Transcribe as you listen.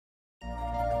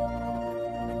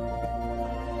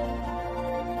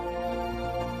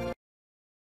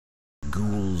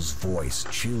ghoul's voice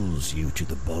chills you to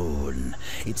the bone.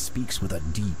 It speaks with a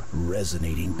deep,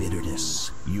 resonating bitterness.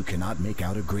 You cannot make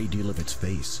out a great deal of its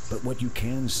face, but what you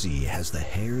can see has the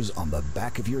hairs on the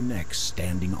back of your neck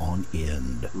standing on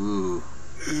end. Ooh.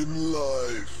 In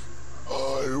life,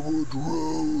 I would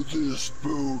row this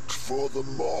boat for the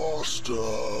master.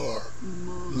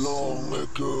 Long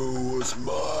ago was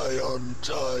my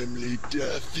untimely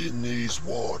death in these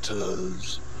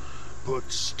waters,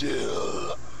 but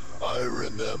still I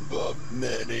remember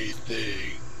many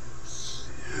things.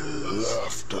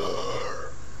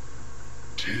 Laughter,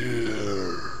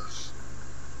 tears,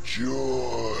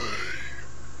 joy,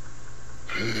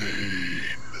 pain.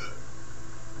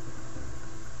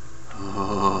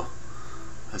 Oh,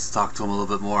 let's talk to him a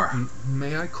little bit more.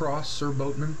 May I cross, Sir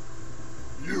Boatman?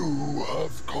 You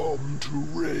have come to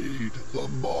raid the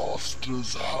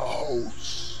master's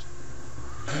house.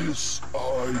 This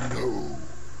I know,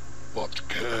 but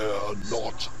care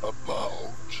not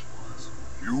about.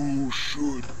 You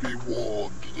should be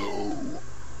warned, though.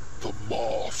 The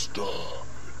master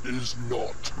is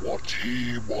not what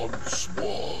he once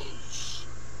was.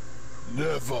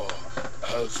 Never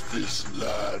has this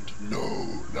land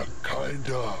known a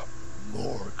kinder,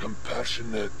 more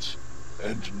compassionate,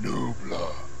 and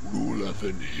nobler ruler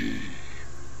than he.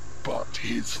 But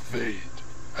his fate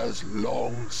has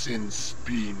long since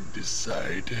been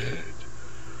decided.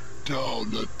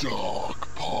 Down a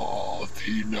dark path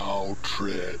he now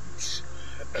treads,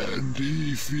 and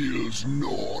he feels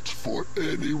naught for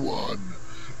anyone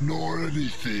nor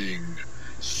anything,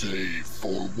 save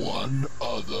for one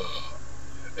other.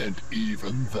 And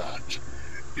even that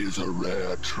is a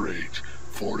rare trait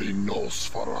for a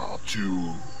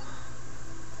Nosferatu.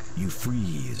 You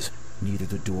freeze. Neither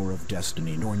the Door of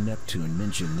Destiny nor Neptune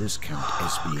mention this count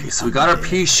as being Okay, so we got our undead.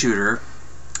 pea shooter.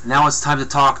 Now it's time to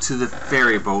talk to the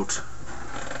ferry boat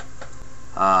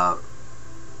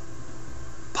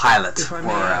pilot, If I may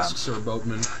ask, Sir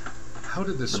Boatman, how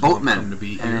did this the swamp boatman. come to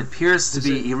be here? And it appears to Is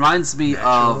be, it he reminds me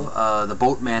natural? of the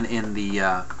boatman in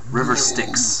the River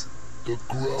Styx. The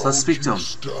ground So let's speak to you him.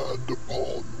 stand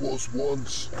upon was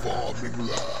once farming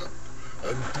land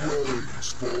and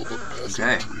dwellings for the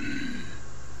peasantry.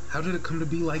 How did it come to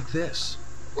be like this?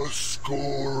 A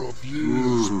score of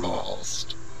years Ooh.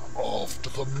 passed after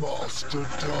the master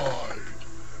died,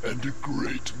 and a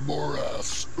great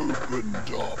morass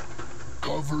opened up,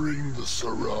 covering the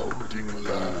surrounding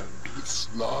land with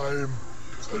slime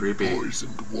and Creepy.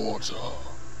 poisoned water.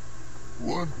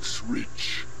 Once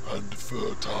rich and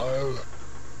fertile,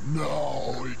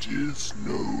 now it is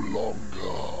no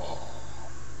longer.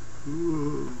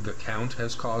 The Count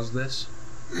has caused this?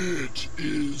 It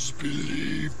is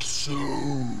believed so,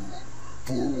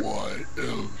 for why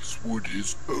else would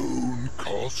his own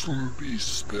castle be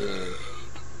spared?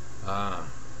 Ah,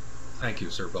 thank you,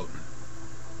 Sir Boatman.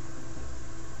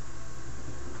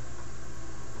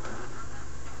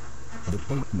 The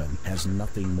boatman has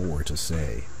nothing more to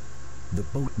say. The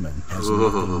boatman has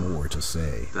nothing more to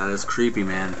say. That is creepy,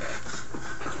 man.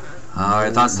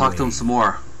 Alright, let's talk to him some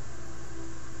more.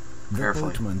 The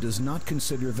Carefully. boatman does not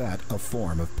consider that a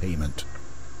form of payment.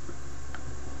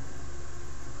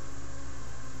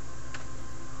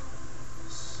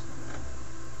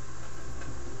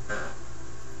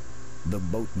 The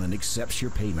boatman accepts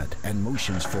your payment and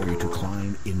motions for you to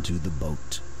climb into the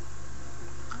boat.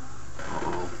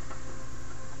 Uh-oh.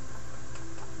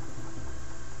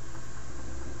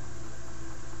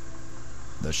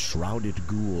 The shrouded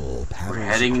ghoul paddles We're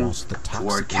heading across the toxic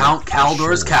toward Count lake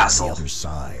Caldaur's shore castle. On the other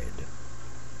side.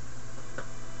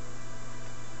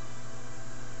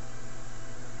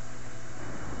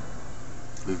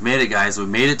 We've made it, guys. We've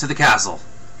made it to the castle.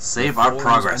 Save our Thorns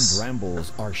progress. and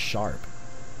brambles are sharp.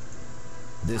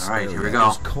 This All right, here we area go.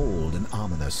 is cold and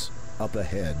ominous. Up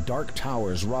ahead, dark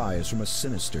towers rise from a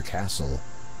sinister castle.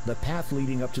 The path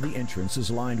leading up to the entrance is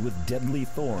lined with deadly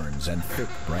thorns and thick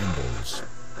brambles.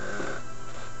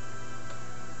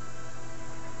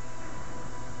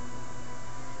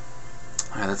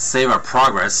 Alright, let's save our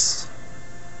progress.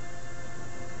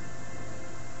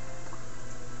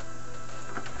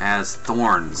 As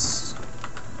thorns.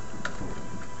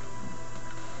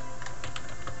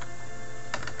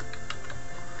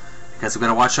 Guys, we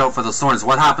gotta watch out for those thorns.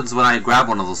 What happens when I grab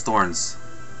one of those thorns?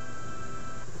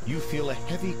 You feel a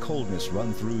heavy coldness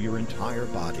run through your entire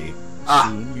body. Ah.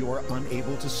 Soon you are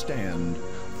unable to stand.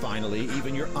 Finally,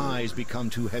 even your eyes become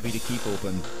too heavy to keep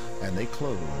open, and they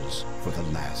close for the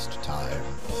last time.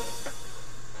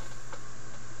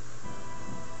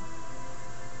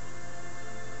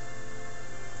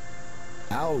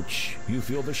 Ouch! You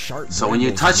feel the sharp So when you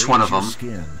brambles touch one graze of your them-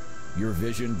 skin. Your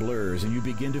vision blurs and you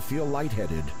begin to feel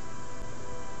lightheaded.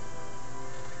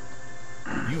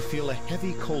 You feel a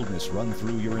heavy coldness run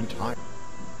through your entire...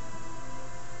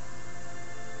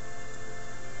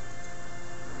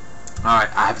 Alright,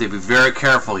 I have to be very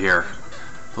careful here.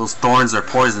 Those thorns are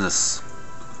poisonous.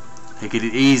 Take it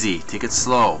easy. Take it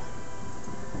slow.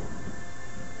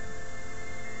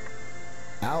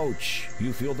 Ouch!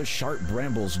 You feel the sharp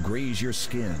brambles graze your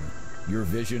skin. Your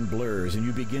vision blurs and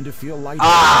you begin to feel lightheaded.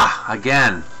 Ah!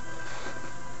 Again.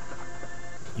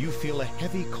 You feel a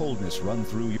heavy coldness run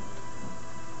through your...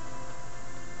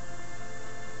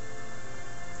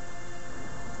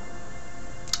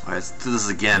 Alright, let's do this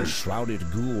again. The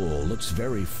shrouded ghoul looks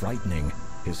very frightening.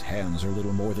 His hands are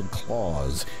little more than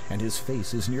claws, and his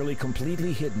face is nearly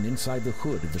completely hidden inside the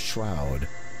hood of the shroud.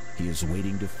 He is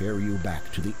waiting to ferry you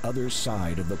back to the other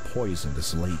side of the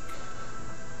poisonous lake.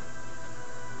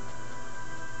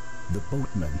 The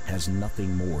boatman has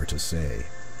nothing more to say.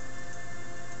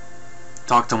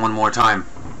 Talk to him one more time.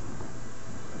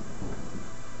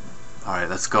 Alright,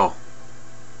 let's go.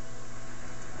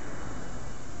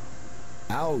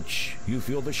 Ouch! You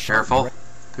feel the sharp... Careful.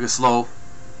 Take it slow.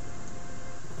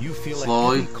 You feel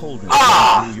Slowly. a heavy coldness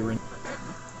Ah! run through your...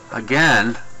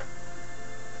 Again.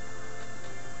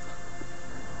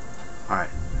 Alright.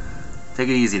 Take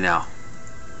it easy now.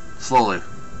 Slowly.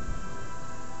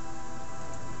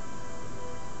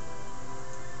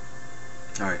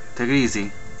 Alright, take it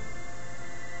easy.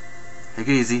 Take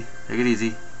it easy. Take it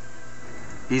easy.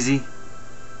 Easy.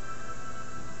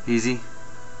 Easy.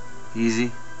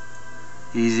 Easy.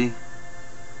 Easy.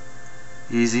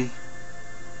 Easy.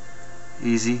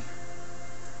 Easy.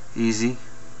 Easy.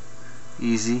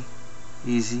 Easy.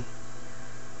 Easy.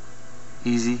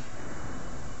 Easy.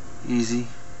 Easy.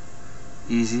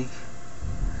 Easy.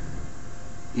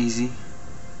 Easy.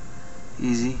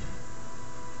 Easy.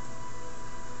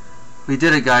 We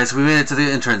did it, guys. We made it to the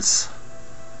entrance.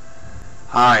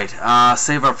 Alright,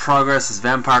 save our progress as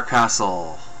Vampire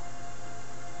Castle.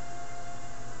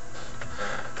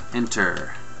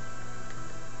 Enter.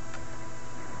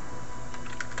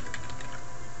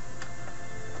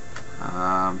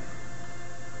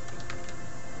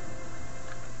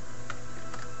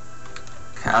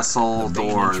 Castle the main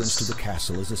doors. entrance to the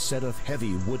castle is a set of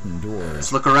heavy wooden doors.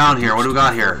 Let's look around here. What do we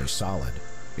got here? Fairly solid.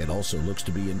 It also looks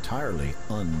to be entirely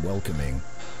unwelcoming.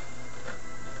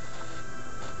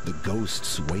 The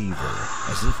ghosts waver,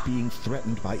 as if being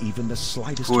threatened by even the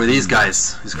slightest... Who are these breeze.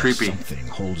 guys? It's Yet creepy. Something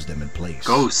holds them in place.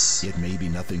 Ghosts. It may be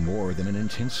nothing more than an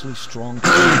intensely strong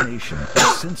determination, a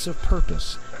sense of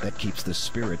purpose that keeps the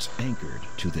spirits anchored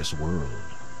to this world.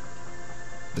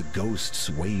 The ghosts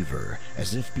waver,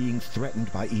 as if being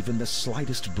threatened by even the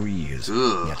slightest breeze.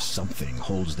 Ugh. Yet something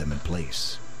holds them in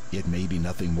place. It may be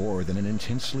nothing more than an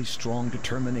intensely strong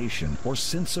determination or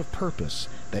sense of purpose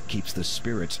that keeps the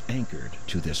spirits anchored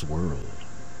to this world.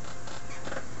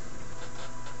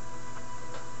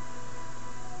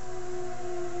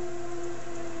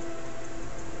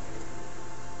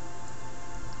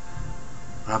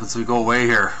 What happens if we go away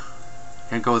here?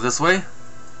 Can't go this way?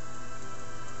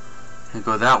 Can't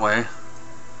go that way.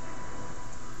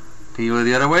 Can you go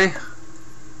the other way?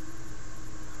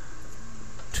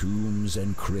 Tombs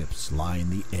and crypts line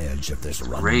the edge of this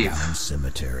Grave. run-down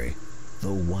cemetery.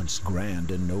 Though once grand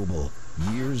and noble,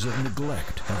 years of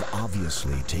neglect have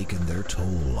obviously taken their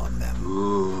toll on them.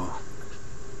 Ooh.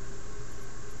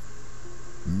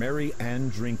 Mary Ann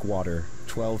Drinkwater,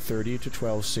 1230 to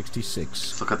 1266.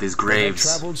 Let's look at these They had graves.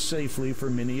 traveled safely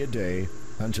for many a day,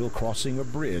 until crossing a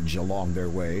bridge along their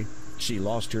way, she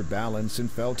lost her balance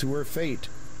and fell to her fate.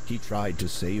 He tried to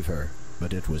save her,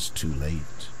 but it was too late.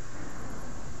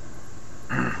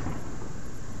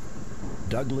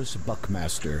 Douglas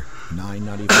Buckmaster,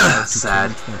 995 to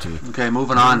Sad. 1020. Okay,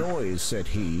 moving The on. noise, said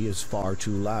he, is far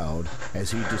too loud.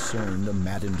 As he discerned the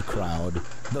maddened crowd,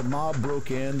 the mob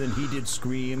broke in, and he did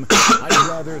scream, I'd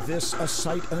rather this a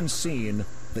sight unseen.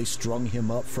 They strung him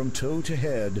up from toe to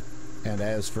head, and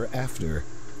as for after,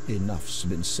 enough's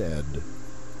been said.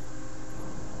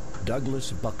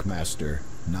 Douglas Buckmaster,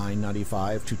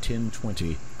 995 to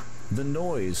 1020. The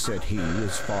noise, said he,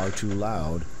 is far too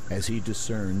loud. As he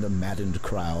discerned the maddened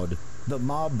crowd, the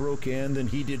mob broke in, and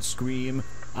he did scream,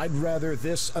 I'd rather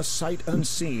this a sight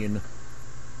unseen.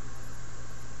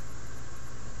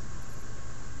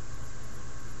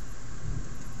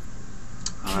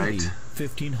 Alright. Kitty,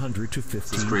 1500 to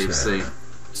This is grave 1510. say.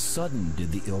 Sudden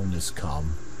did the illness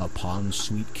come upon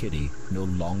sweet Kitty, no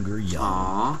longer young.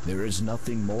 Aww. There is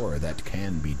nothing more that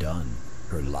can be done.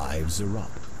 Her lives are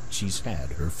up. She's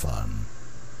had her fun.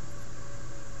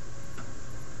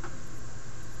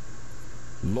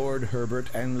 Lord Herbert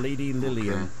and Lady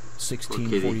Lillian, Okay.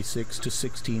 1646 to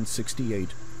 1668.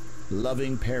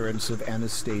 Loving parents of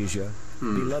Anastasia,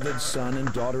 beloved son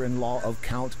and daughter-in-law of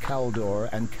Count Caldaur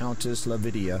and Countess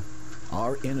Lavidia,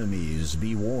 our enemies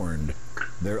be warned.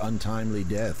 Their untimely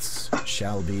deaths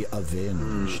shall be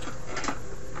avenged.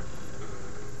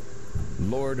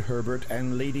 Lord Herbert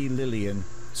and Lady Lillian,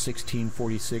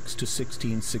 1646 to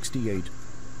 1668,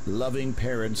 loving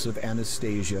parents of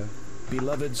Anastasia,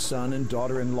 beloved son and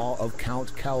daughter-in-law of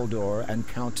Count Caldaur and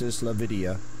Countess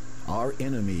Lavidia, our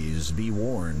enemies be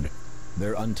warned.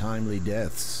 Their untimely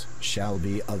deaths shall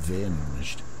be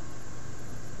avenged.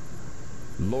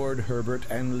 Lord Herbert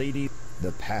and Lady...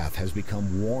 The path has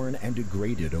become worn and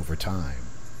degraded over time.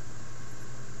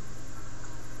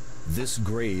 This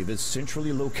grave is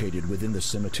centrally located within the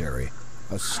cemetery.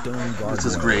 A stone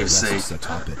gargoyle rests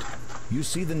atop it. You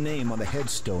see the name on the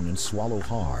headstone and swallow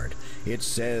hard. It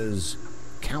says,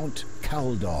 Count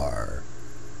Caldaur,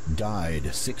 died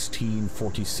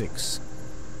 1646.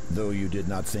 Though you did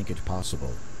not think it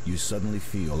possible, you suddenly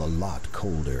feel a lot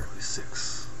colder.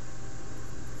 46.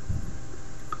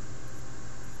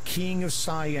 King of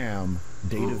Siam,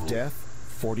 date of death,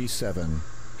 47.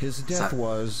 His death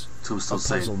was a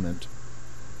puzzlement.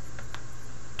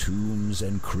 Tombs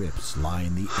and crypts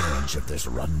line the edge of this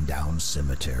run-down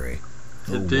cemetery.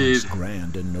 Though once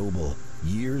grand and noble,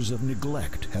 years of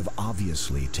neglect have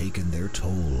obviously taken their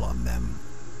toll on them.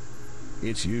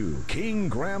 It's you, King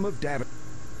Graham of David.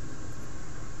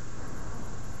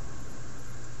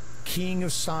 King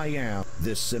of Siam.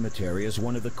 This cemetery is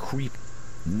one of the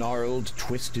gnarled,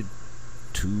 twisted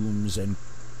tombs, and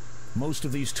most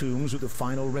of these tombs are the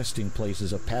final resting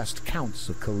places of past counts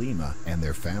of Kalima and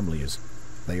their families.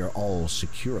 They are all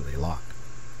securely locked.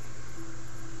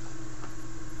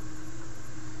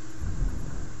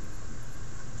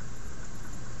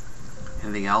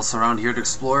 Anything else around here to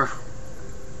explore?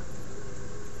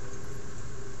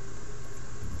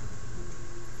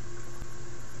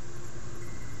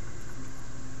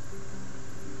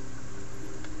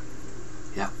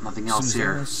 Yeah, nothing else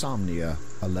here. Somnia,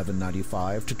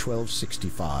 1195 to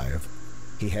 1265.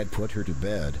 He had put her to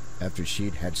bed after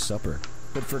she'd had supper,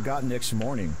 but forgot next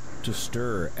morning to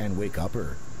stir and wake up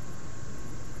her.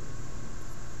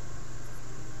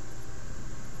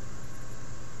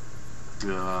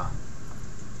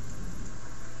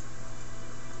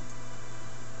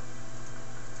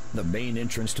 The main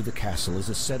entrance to the castle is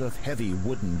a set of heavy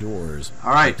wooden doors.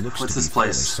 All right, what's this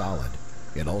place? Solid.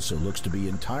 It also looks to be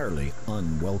entirely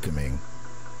unwelcoming.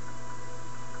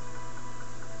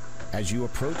 As you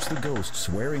approach the ghosts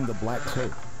wearing the black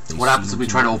cloak, what happens if we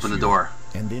try to open the door?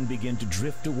 And then begin to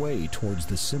drift away towards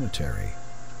the cemetery.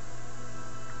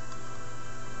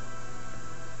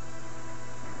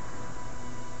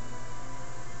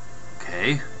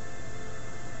 Okay.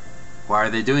 Why are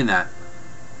they doing that?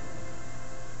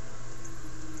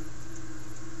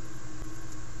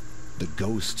 The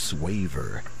ghosts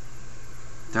waver.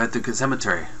 They're at the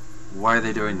cemetery. Why are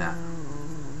they doing that?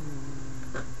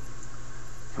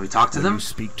 Can we talk to them? When you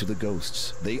speak to the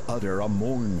ghosts, they utter a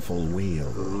mournful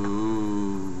wail.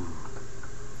 Ooh.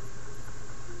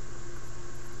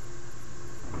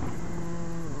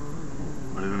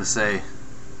 What are they gonna say?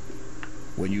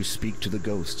 When you speak to the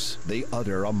ghosts, they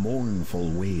utter a mournful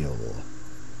wail.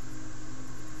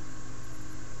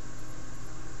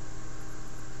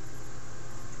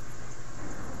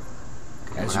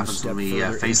 As you step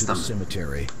further into the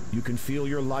cemetery, you can feel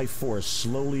your life force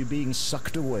slowly being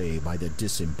sucked away by the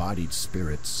disembodied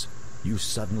spirits. You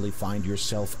suddenly find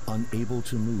yourself unable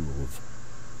to move.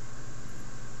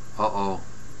 Uh-oh.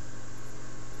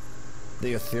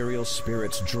 The ethereal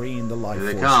spirits drain the life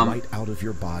force right out of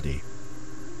your body.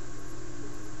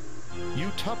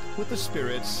 You tuck with the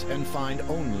spirits and find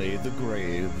only the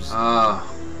graves.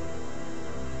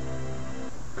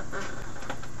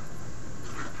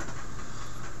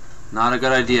 Not a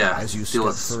good idea. As you deal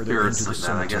with step spirits further into like the that.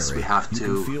 cemetery, I guess we have to you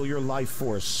can feel your life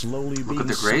force slowly look being at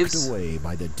the graves? sucked away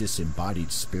by the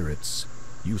disembodied spirits.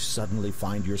 You suddenly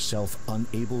find yourself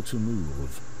unable to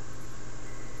move.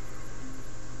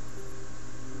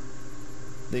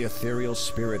 The ethereal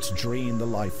spirits drain the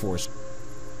life force.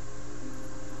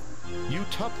 You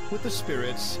tuck with the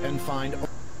spirits and find...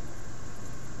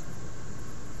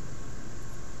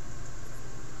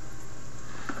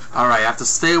 Alright, I have to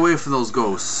stay away from those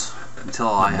ghosts until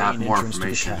I have more information. The information. main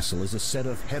entrance to the castle is a set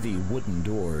of heavy wooden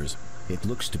doors. It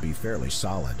looks to be fairly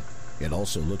solid. It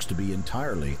also looks to be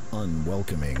entirely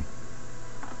unwelcoming.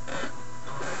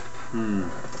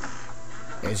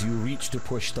 As you reach to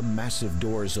push the massive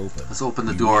doors open, let's open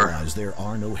the door. You realize there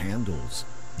are no handles.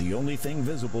 The only thing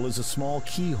visible is a small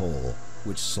keyhole,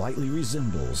 which slightly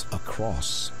resembles a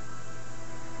cross.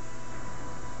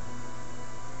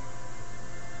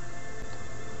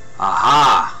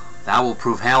 Aha! That will will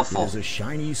prove helpful. There's a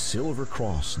shiny silver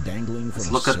cross dangling from Let's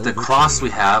a look at the silver cross chain. we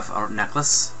have, our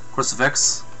necklace,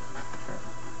 crucifix.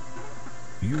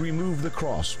 You remove the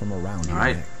cross from around your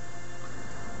Alright. neck.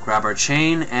 Grab our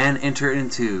chain and enter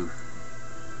into.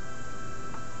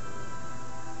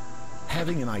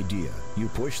 Having an idea, you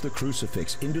push the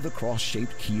crucifix into the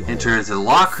cross-shaped keyhole. Enter into the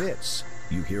lock. It fits.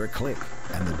 You hear a click,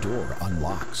 and the door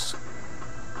unlocks.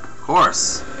 Of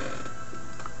course.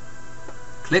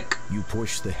 Click. You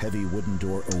push the heavy wooden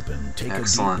door open, take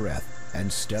Excellent. a deep breath,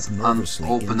 and step nervously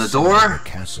open the inside door. the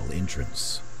castle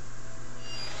entrance.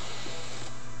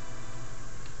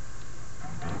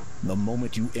 The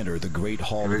moment you enter the great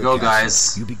hall Here we of the go, castle,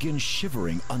 guys. you begin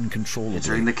shivering uncontrollably.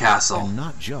 Entering the castle. And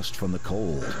not just from the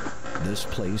cold. This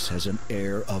place has an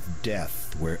air of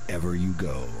death wherever you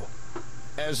go.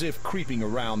 As if creeping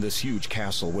around this huge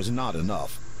castle was not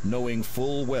enough, knowing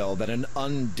full well that an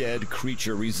undead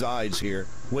creature resides here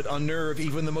would unnerve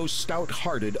even the most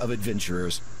stout-hearted of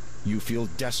adventurers. You feel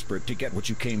desperate to get what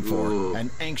you came for, Ooh. and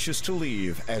anxious to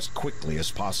leave as quickly as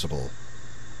possible.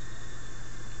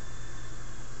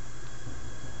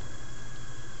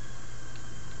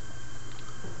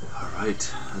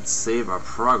 Alright, let's save our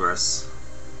progress.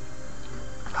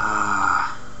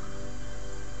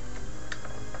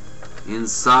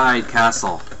 Inside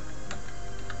castle.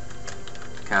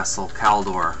 Castle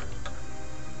Caldaur.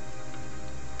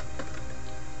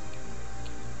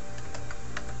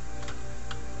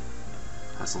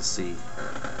 Castle C.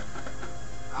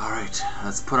 Alright,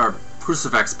 let's put our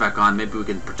crucifix back on. Maybe we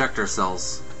can protect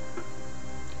ourselves.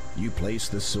 You place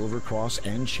the silver cross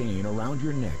and chain around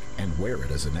your neck and wear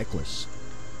it as a necklace.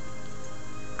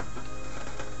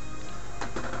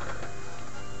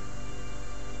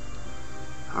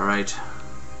 Alright.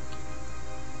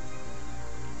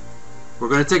 We're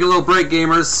going to take a little break,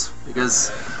 gamers,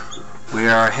 because we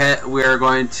are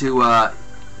going to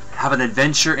have an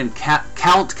adventure in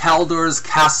Count Caldaur's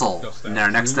castle in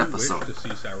our next episode.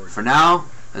 For now,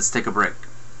 let's take a break.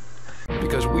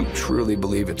 Because we truly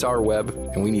believe it's our web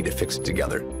and we need to fix it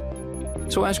together.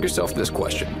 So ask yourself this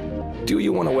question: do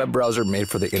you want a web browser made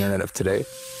for the internet of today?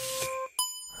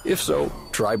 If so,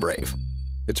 try Brave.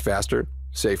 It's faster,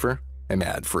 safer, and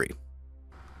ad-free.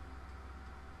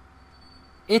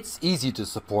 It's easy to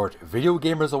support Video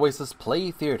Gamers Oasis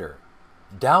Play Theater.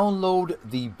 Download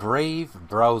the Brave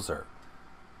browser.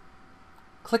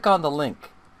 Click on the link